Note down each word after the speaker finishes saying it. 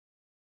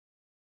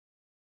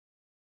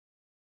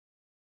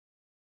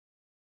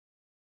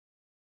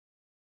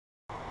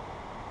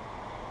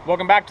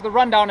Welcome back to the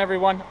Rundown,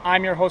 everyone.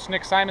 I'm your host,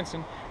 Nick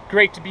Simonson.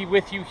 Great to be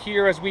with you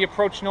here as we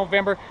approach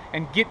November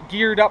and get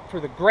geared up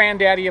for the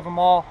granddaddy of them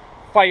all,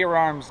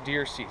 Firearms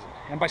deer season.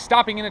 And by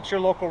stopping in at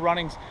your local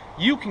runnings,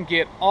 you can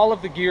get all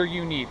of the gear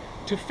you need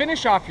to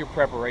finish off your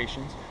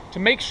preparations, to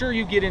make sure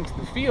you get into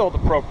the field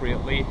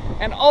appropriately,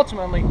 and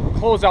ultimately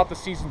close out the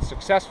season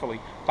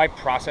successfully by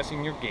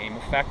processing your game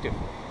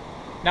effectively.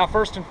 Now,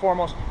 first and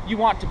foremost, you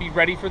want to be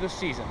ready for the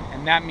season,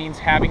 and that means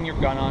having your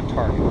gun on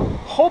target.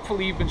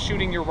 Hopefully you've been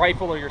shooting your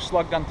rifle or your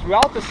slug gun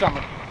throughout the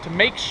summer to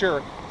make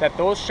sure that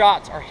those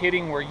shots are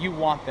hitting where you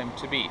want them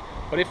to be.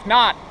 But if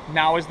not,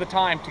 now is the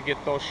time to get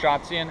those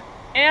shots in,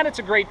 and it's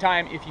a great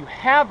time if you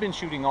have been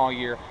shooting all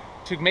year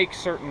to make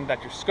certain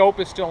that your scope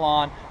is still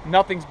on,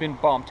 nothing's been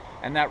bumped,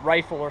 and that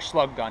rifle or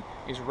slug gun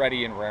is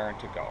ready and raring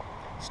to go.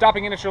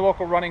 Stopping in at your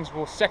local runnings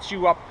will set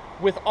you up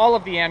with all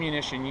of the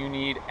ammunition you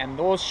need and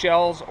those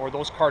shells or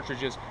those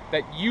cartridges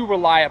that you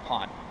rely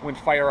upon when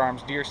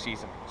firearms deer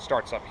season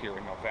starts up here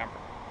in November.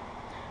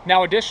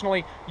 Now,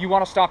 additionally, you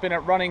want to stop in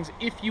at Runnings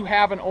if you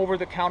have an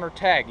over-the-counter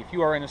tag. If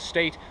you are in a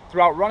state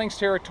throughout Runnings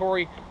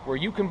territory where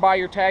you can buy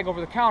your tag over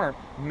the counter,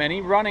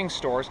 many running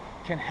stores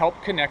can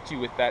help connect you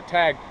with that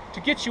tag to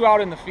get you out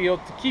in the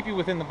field, to keep you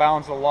within the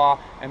bounds of the law,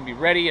 and be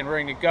ready and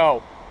ready to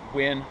go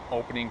when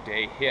opening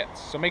day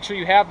hits. So make sure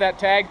you have that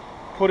tag,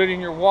 put it in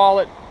your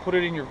wallet, put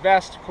it in your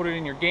vest, put it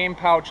in your game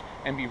pouch,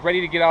 and be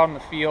ready to get out in the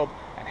field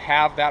and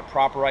have that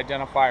proper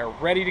identifier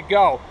ready to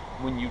go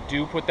when you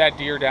do put that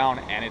deer down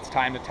and it's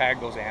time to tag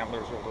those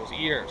antlers or those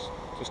ears.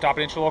 So stop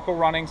at your local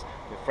Runnings.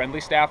 The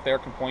friendly staff there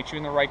can point you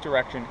in the right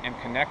direction and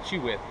connect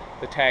you with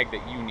the tag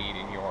that you need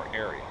in your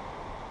area.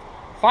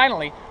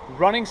 Finally,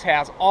 Runnings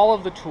has all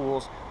of the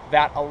tools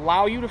that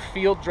allow you to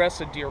field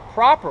dress a deer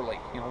properly,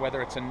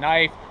 whether it's a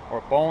knife or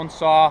a bone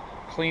saw,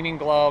 cleaning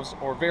gloves,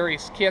 or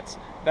various kits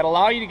that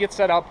allow you to get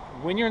set up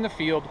when you're in the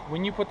field,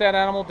 when you put that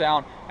animal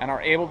down, and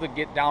are able to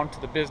get down to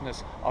the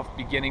business of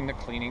beginning the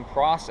cleaning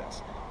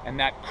process. And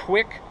that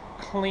quick,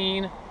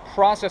 clean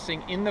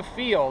processing in the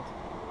field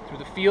through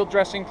the field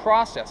dressing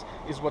process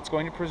is what's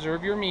going to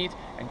preserve your meat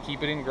and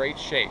keep it in great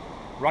shape.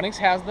 Runnings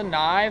has the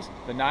knives,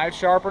 the knife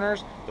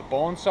sharpeners, the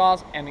bone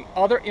saws, and the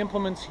other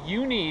implements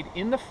you need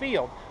in the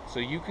field so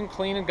you can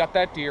clean and gut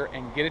that deer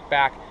and get it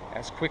back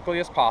as quickly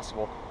as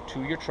possible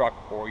to your truck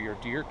or your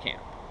deer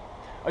camp.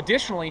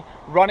 Additionally,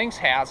 Runnings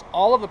has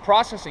all of the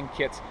processing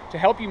kits to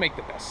help you make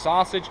the best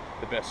sausage,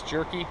 the best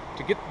jerky,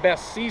 to get the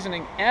best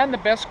seasoning and the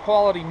best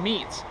quality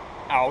meats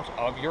out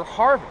of your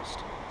harvest.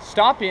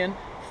 Stop in,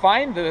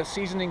 find the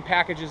seasoning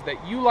packages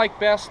that you like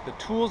best, the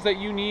tools that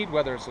you need,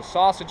 whether it's a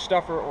sausage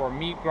stuffer or a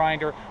meat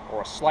grinder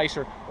or a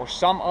slicer or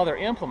some other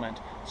implement,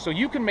 so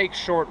you can make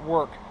short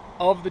work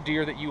of the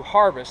deer that you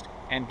harvest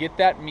and get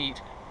that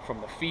meat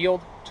from the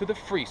field to the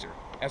freezer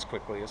as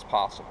quickly as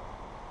possible.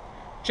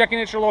 Check in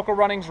at your local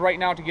Runnings right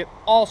now to get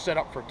all set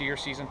up for deer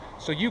season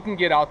so you can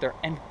get out there,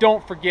 and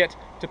don't forget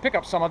to pick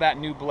up some of that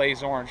new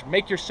Blaze Orange.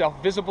 Make yourself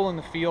visible in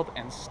the field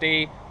and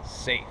stay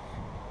safe.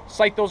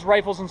 Sight those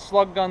rifles and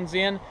slug guns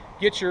in,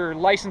 get your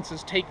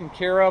licenses taken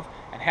care of,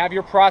 and have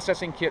your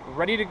processing kit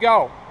ready to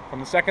go from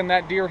the second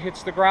that deer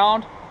hits the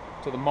ground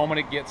to the moment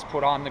it gets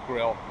put on the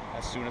grill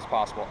as soon as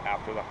possible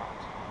after the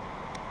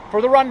hunt.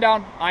 For the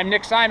Rundown, I'm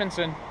Nick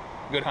Simonson.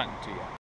 Good hunting to you.